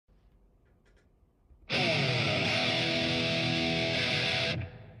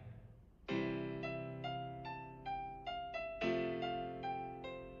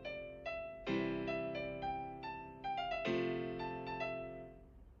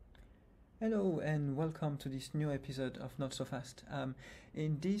Hello and welcome to this new episode of Not So Fast.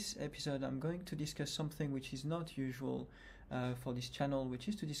 In this episode I'm going to discuss something which is not usual for this channel, which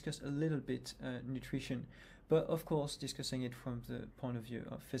is to discuss a little bit nutrition, but of course discussing it from the point of view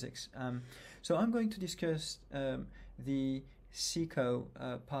of physics. So I'm going to discuss the CICO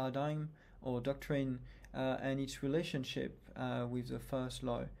paradigm or doctrine and its relationship with the first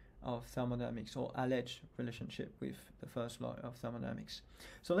law of thermodynamics, or alleged relationship with the first law of thermodynamics.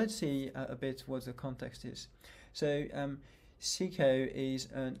 So let's see a bit what the context is. So CICO is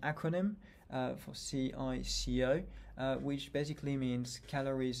an acronym for CICO, which basically means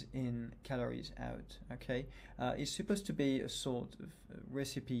calories in, calories out. Okay, it's supposed to be a sort of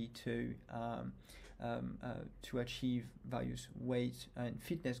recipe to achieve various weight and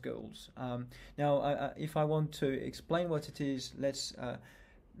fitness goals. Now, if I want to explain what it is, let's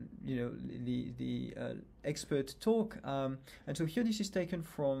the expert talk, and so here this is taken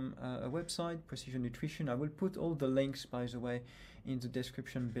from a website, Precision Nutrition. I will put all the links, by the way, in the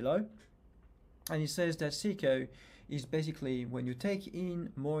description below. And it says that CICO is basically when you take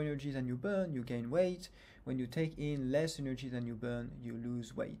in more energy than you burn, you gain weight. When you take in less energy than you burn, you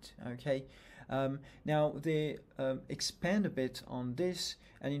lose weight. Okay. Now they expand a bit on this,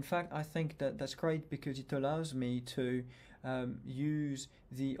 and in fact I think that that's great because it allows me to use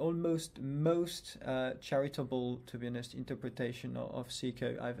the almost most charitable, to be honest, interpretation of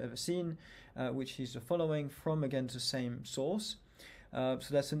CICO I've ever seen, which is the following from, again, the same source. So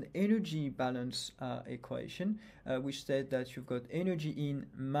that's an energy balance equation, which said that you've got energy in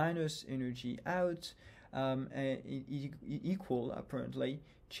minus energy out, equal, apparently,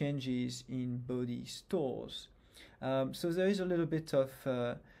 changes in body stores. So there is a little bit of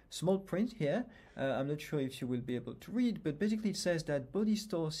small print here. I'm not sure if you will be able to read, but basically it says that body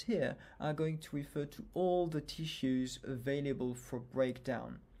stores here are going to refer to all the tissues available for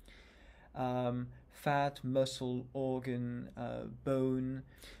breakdown. Fat, muscle, organ, bone,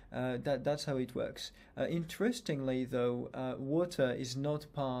 that's how it works. Interestingly though, water is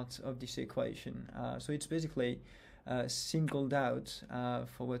not part of this equation, so it's basically singled out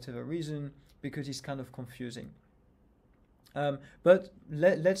for whatever reason, because it's kind of confusing. But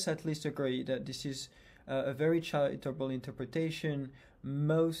let's at least agree that this is a very charitable interpretation.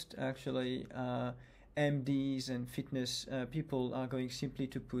 Most actually MDs and fitness people are going simply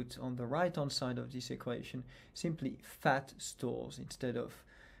to put on the right hand side of this equation simply fat stores instead of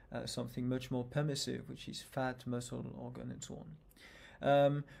something much more permissive, which is fat, muscle, organ, and so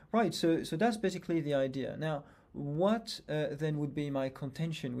on. Right, so that's basically the idea. Now, what then would be my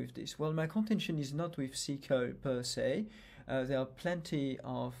contention with this? Well, my contention is not with CICO per se. There are plenty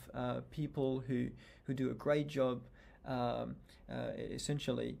of people who do a great job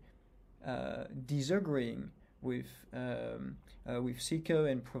essentially disagreeing with CICO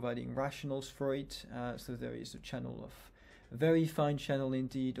and providing rationals for it. So there is a very fine channel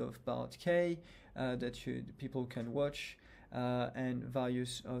indeed of Bart Kay that people can watch, and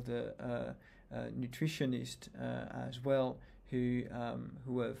various other nutritionists as well, who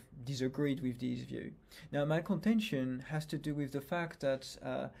have disagreed with this view. Now, my contention has to do with the fact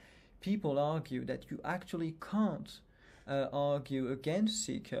that people argue that you actually can't argue against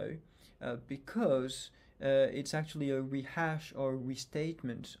CICO because it's actually a rehash or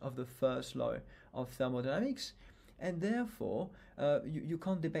restatement of the first law of thermodynamics, and therefore you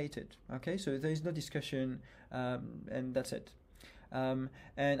can't debate it. Okay, so there is no discussion, and that's it.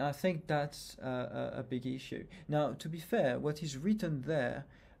 And I think that's a big issue. Now, to be fair, what is written there,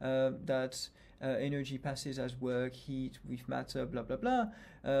 that energy passes as work, heat with matter, blah, blah, blah,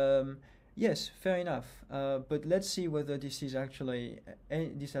 yes, fair enough. But let's see whether this is actually,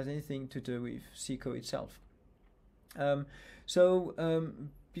 this has anything to do with CICO itself.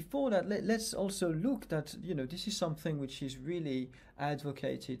 Before that, let's also look that, this is something which is really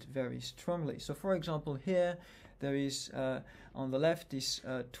advocated very strongly. So, for example, here, there is on the left this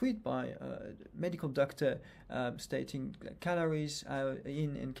tweet by a medical doctor stating that calories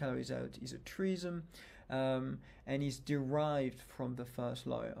in and calories out is a truism, and is derived from the first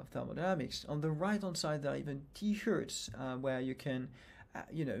law of thermodynamics. On the right hand side, there are even t-shirts where you can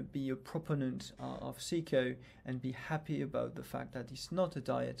be a proponent of CICO and be happy about the fact that it's not a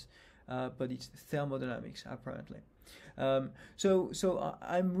diet, but it's thermodynamics, apparently. So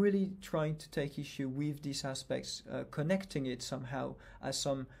I'm really trying to take issue with these aspects, connecting it somehow as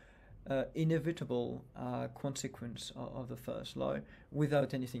some inevitable consequence of the first law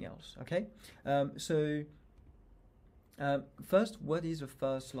without anything else. Okay, first, what is the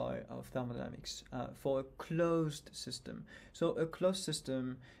first law of thermodynamics for a closed system? So a closed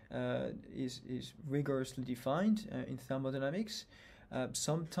system is rigorously defined in thermodynamics.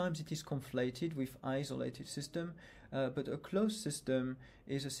 Sometimes it is conflated with isolated system, but a closed system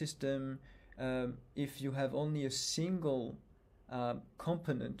is a system if you have only a single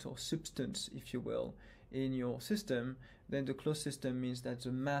component or substance, if you will, in your system, then the closed system means that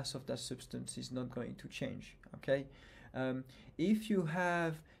the mass of that substance is not going to change. Okay, if you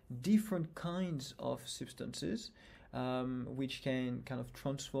have different kinds of substances which can kind of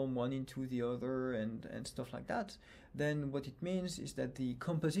transform one into the other and stuff like that, then what it means is that the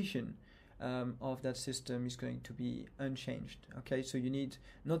composition of that system is going to be unchanged. Okay, so you need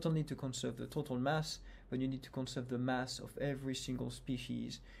not only to conserve the total mass, but you need to conserve the mass of every single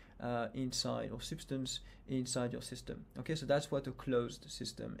species inside or substance inside your system. Okay, so that's what a closed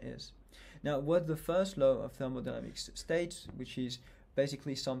system is. Now, what the first law of thermodynamics states, which is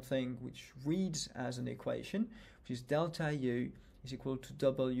basically something which reads as an equation, which is delta U is equal to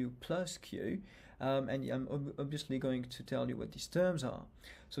W plus Q, and I'm obviously going to tell you what these terms are.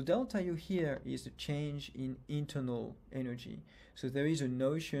 So delta U here is the change in internal energy. So there is a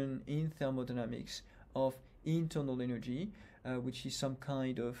notion in thermodynamics of internal energy, which is some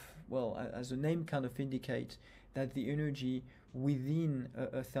kind of, well, as the name kind of indicates, that the energy within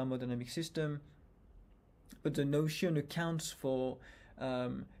a thermodynamic system, but the notion accounts for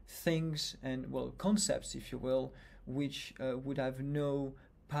things and, well, concepts, if you will, which would have no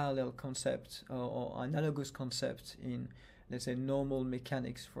parallel concept or analogous concept in, let's say, normal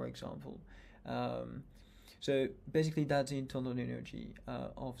mechanics, for example. So basically that's the internal energy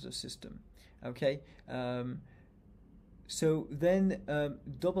of the system. Okay, so then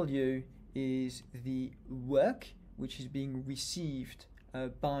W is the work which is being received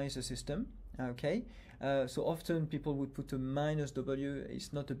by the system. Okay, so often people would put a minus W.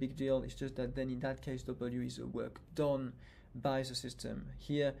 It's not a big deal. It's just that then in that case W is the work done by the system.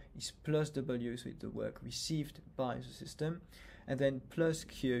 Here is plus W, so it's the work received by the system, and then plus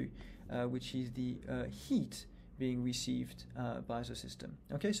Q, which is the heat being received by the system.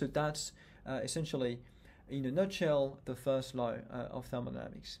 Okay, so that's essentially, in a nutshell, the first law of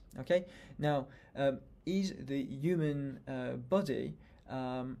thermodynamics. Okay, now is the human body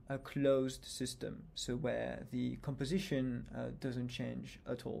a closed system, so where the composition doesn't change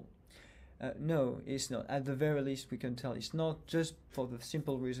at all? No, it's not. At the very least, we can tell it's not, just for the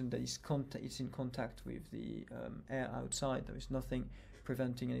simple reason that it's in contact with the air outside. There is nothing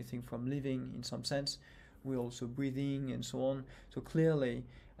preventing anything from living in some sense. We're also breathing and so on. So clearly,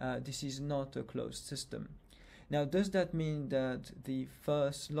 this is not a closed system. Now, does that mean that the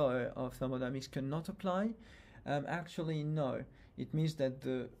first law of thermodynamics cannot apply? Actually, no. It means that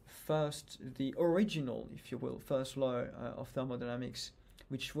the original, if you will, first law of thermodynamics,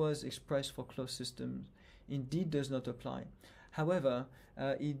 which was expressed for closed systems, indeed does not apply. However,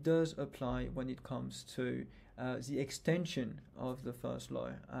 it does apply when it comes to the extension of the first law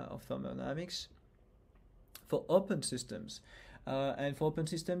of thermodynamics for open systems. And for open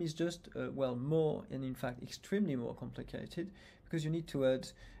system is just, well, more, and in fact extremely more complicated, because you need to add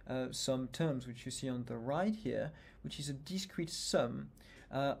some terms which you see on the right here, which is a discrete sum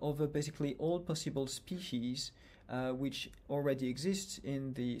over basically all possible species which already exists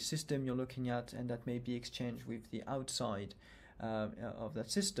in the system you're looking at, and that may be exchanged with the outside of that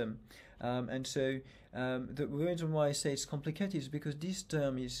system. And so the reason why I say it's complicated is because this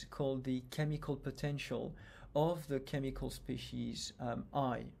term is called the chemical potential of the chemical species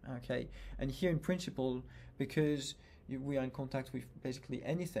I. Okay, and here in principle, because we are in contact with basically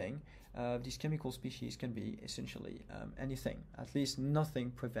anything, this chemical species can be essentially anything. At least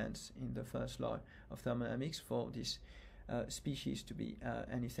nothing prevents in the first law of thermodynamics for this species to be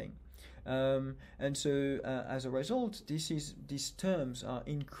anything. And so as a result, these terms are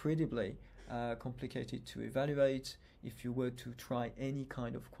incredibly complicated to evaluate if you were to try any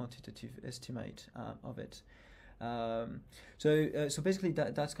kind of quantitative estimate of it. So basically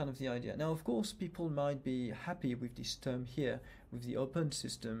that's kind of the idea. Now, of course, people might be happy with this term here, with the open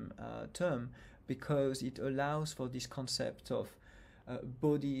system term, because it allows for this concept of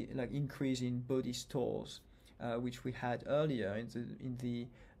body, like increase in body stores, which we had earlier in the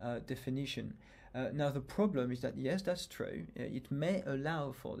definition. Now, the problem is that, yes, that's true. It may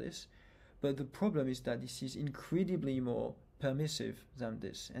allow for this, but the problem is that this is incredibly more permissive than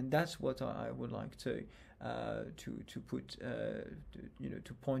this, and that's what I would like to put,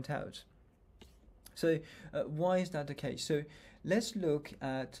 to point out. So why is that the case? So let's look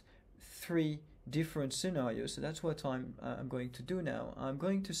at three different scenarios. So that's what I'm going to do now. I'm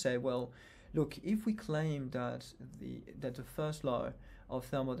going to say, well, look, if we claim that the first law of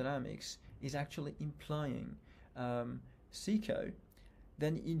thermodynamics is actually implying CICO,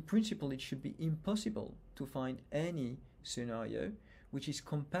 then in principle it should be impossible to find any scenario which is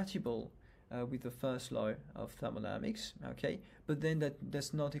compatible with the first law of thermodynamics, okay, but then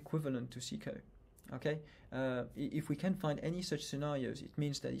that's not equivalent to CICO, okay. If we can find any such scenarios, it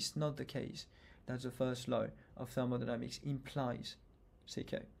means that it's not the case that the first law of thermodynamics implies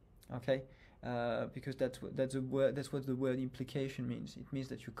CICO, okay, because that's what the word implication means. It means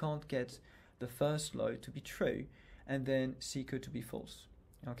that you can't get the first law to be true and then CICO to be false.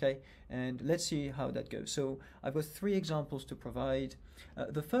 Okay, and let's see how that goes. So I've got 3 examples to provide.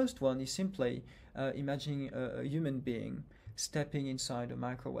 The first one is simply imagining a human being stepping inside a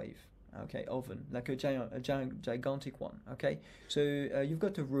microwave, okay, oven, like a gigantic one. Okay, so you've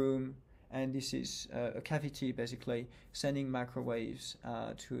got a room, and this is a cavity basically sending microwaves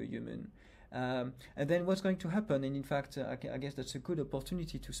to a human. And then what's going to happen, and in fact I guess that's a good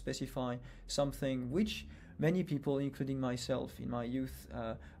opportunity to specify something which many people, including myself in my youth,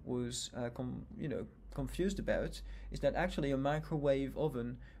 was confused about, is that actually a microwave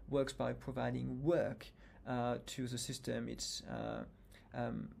oven works by providing work to the system. It's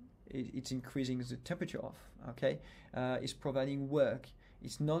increasing the temperature of, okay? It's providing work.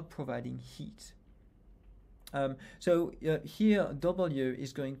 It's not providing heat. So here W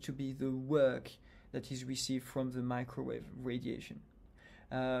is going to be the work that is received from the microwave radiation.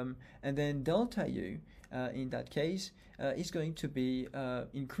 And then delta U in that case is going to be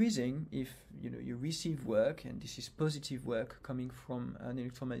increasing if you receive work, and this is positive work coming from an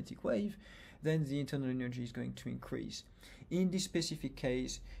electromagnetic wave, then the internal energy is going to increase. In this specific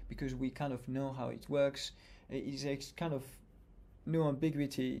case, because we kind of know how it works, it is kind of no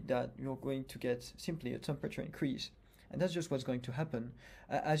ambiguity that you're going to get simply a temperature increase. And that's just what's going to happen.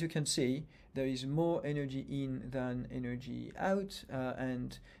 As you can see, there is more energy in than energy out,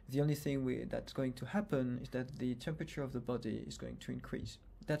 and the only thing that's going to happen is that the temperature of the body is going to increase.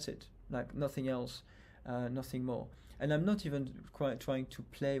 That's it, like nothing else, nothing more. And I'm not even trying to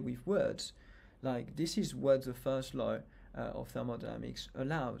play with words. Like, this is what the first law of thermodynamics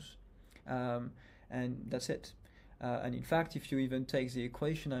allows, and that's it. And in fact, if you even take the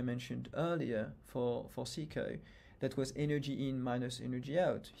equation I mentioned earlier for CICO, that was energy in minus energy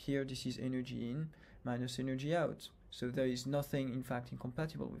out. Here, this is energy in minus energy out. So there is nothing, in fact,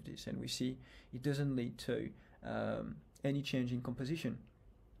 incompatible with this. And we see it doesn't lead to any change in composition.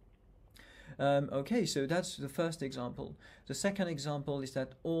 Okay, so that's the first example. The second example is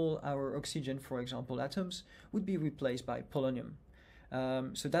that all our oxygen, for example, atoms, would be replaced by polonium.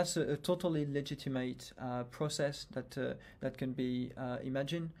 So that's a totally legitimate process that can be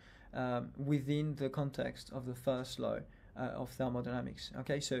imagined within the context of the first law of thermodynamics.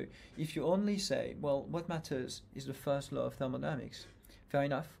 Okay, so if you only say, well, what matters is the first law of thermodynamics, fair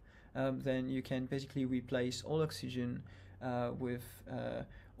enough, then you can basically replace all oxygen with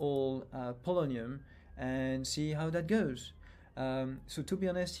all polonium and see how that goes. So to be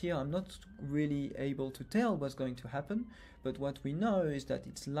honest here, I'm not really able to tell what's going to happen, but what we know is that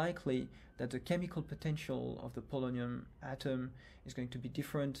it's likely that the chemical potential of the polonium atom is going to be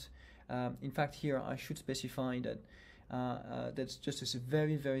different. In fact, here I should specify that that's just a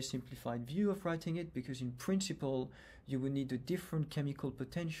very, very simplified view of writing it, because in principle you would need a different chemical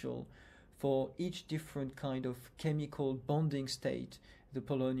potential for each different kind of chemical bonding state the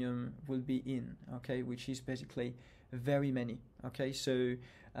polonium will be in, okay, which is basically very many. Okay, so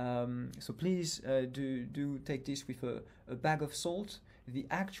so please do take this with a bag of salt. The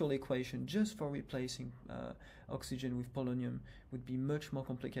actual equation just for replacing oxygen with polonium would be much more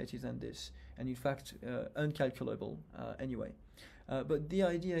complicated than this, and in fact uncalculable anyway. But the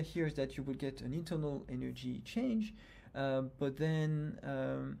idea here is that you would get an internal energy change, but then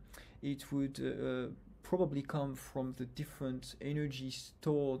it would probably come from the different energy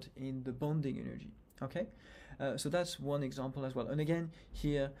stored in the bonding energy. Okay. So that's one example as well. And again,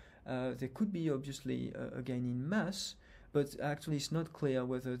 here there could be obviously a gain in mass, but actually it's not clear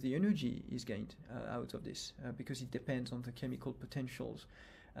whether the energy is gained out of this, because it depends on the chemical potentials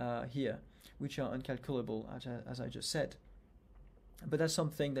here, which are uncalculable, as I just said. But that's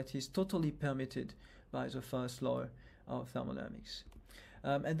something that is totally permitted by the first law of thermodynamics.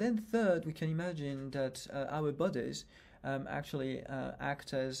 And then third, we can imagine that our bodies actually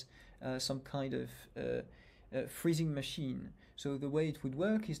act as some kind of freezing machine. So the way it would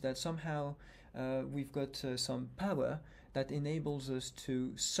work is that somehow we've got some power that enables us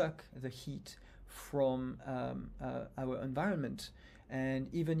to suck the heat from our environment, and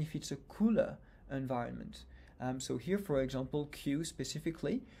even if it's a cooler environment. So here, for example, Q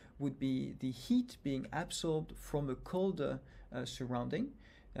specifically would be the heat being absorbed from a colder surrounding,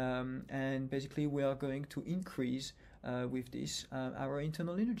 and basically we are going to increase with this our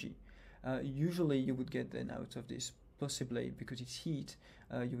internal energy. Usually you would get then out of this possibly, because it's heat,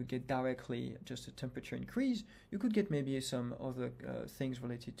 you would get directly just a temperature increase. You could get maybe some other things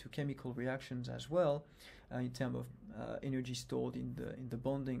related to chemical reactions as well, in terms of energy stored in the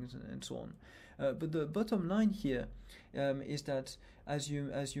bondings and so on. But the bottom line here is that, as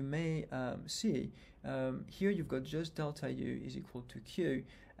you may see, here you've got just delta U is equal to Q,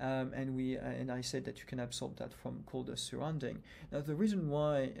 and I said that you can absorb that from colder surrounding. Now the reason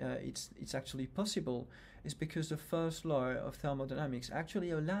why it's actually possible is because the first law of thermodynamics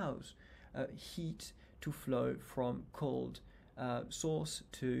actually allows heat to flow from cold source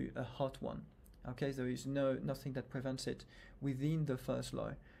to a hot one. Okay, there is nothing that prevents it within the first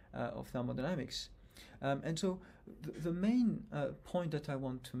law of thermodynamics. And so the main point that I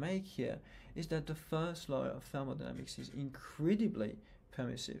want to make here is that the first law of thermodynamics is incredibly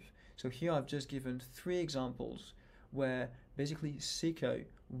permissive. So here I've just given 3 examples where basically CICO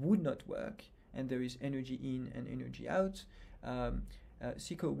would not work, and there is energy in and energy out.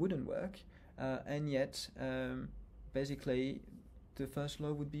 CICO wouldn't work, and yet basically the first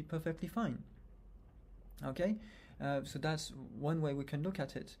law would be perfectly fine. Okay, so that's one way we can look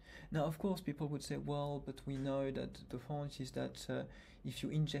at it. Now, of course, people would say, well, but we know that the point is that if you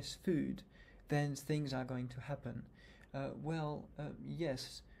ingest food, then things are going to happen.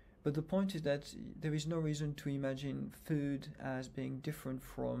 Yes, but the point is that there is no reason to imagine food as being different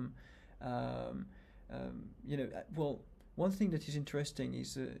from, well, one thing that is interesting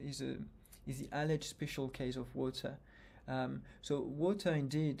is the alleged special case of water. So water,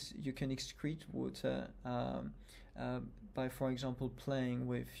 indeed, you can excrete water by, for example, playing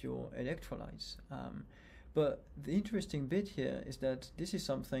with your electrolytes. But the interesting bit here is that this is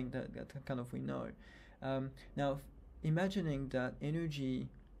something that kind of we know. Now, imagining that energy,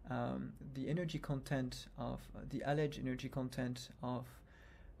 the energy content of, the alleged energy content of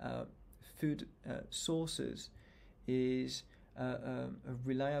food sources is a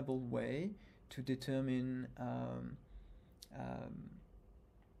reliable way to determine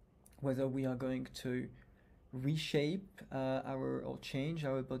whether we are going to reshape or change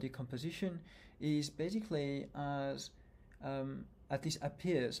our body composition, is basically as at least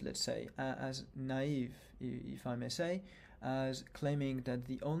appears, let's say, as naive, if I may say, as claiming that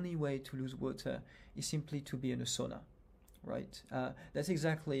the only way to lose water is simply to be in a sauna, right? That's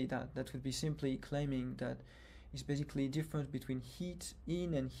exactly that. That would be simply claiming that it's basically difference between heat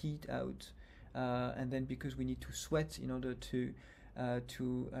in and heat out, and then because we need to sweat in order to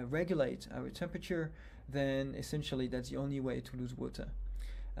regulate our temperature, then essentially that's the only way to lose water.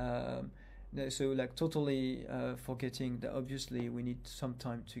 So like totally forgetting that obviously we need some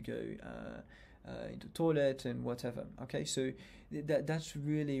time to go into toilet and whatever. Okay, so that's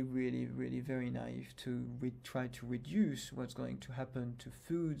really very naive to try to reduce what's going to happen to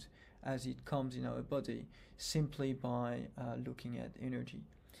food as it comes in our body simply by looking at energy.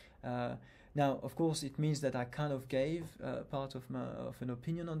 Now, of course, it means that I kind of gave part of an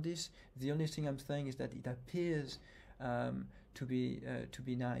opinion on this. The only thing I'm saying is that it appears to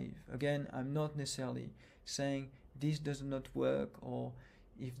be naive. Again, I'm not necessarily saying this does not work, or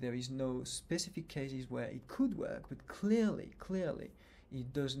if there is no specific cases where it could work, but clearly,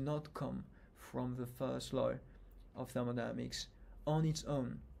 it does not come from the first law of thermodynamics on its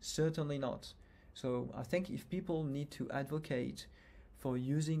own. Certainly not. So I think if people need to advocate for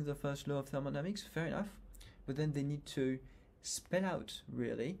using the first law of thermodynamics, fair enough, but then they need to spell out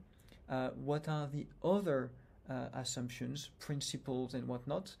really what are the other assumptions, principles and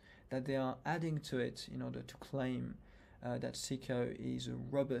whatnot that they are adding to it in order to claim that CICO is a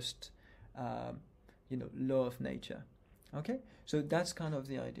robust law of nature. Okay, so that's kind of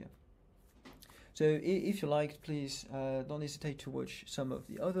the idea. So if you liked, please don't hesitate to watch some of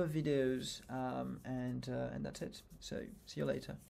the other videos, and that's it. So see you later.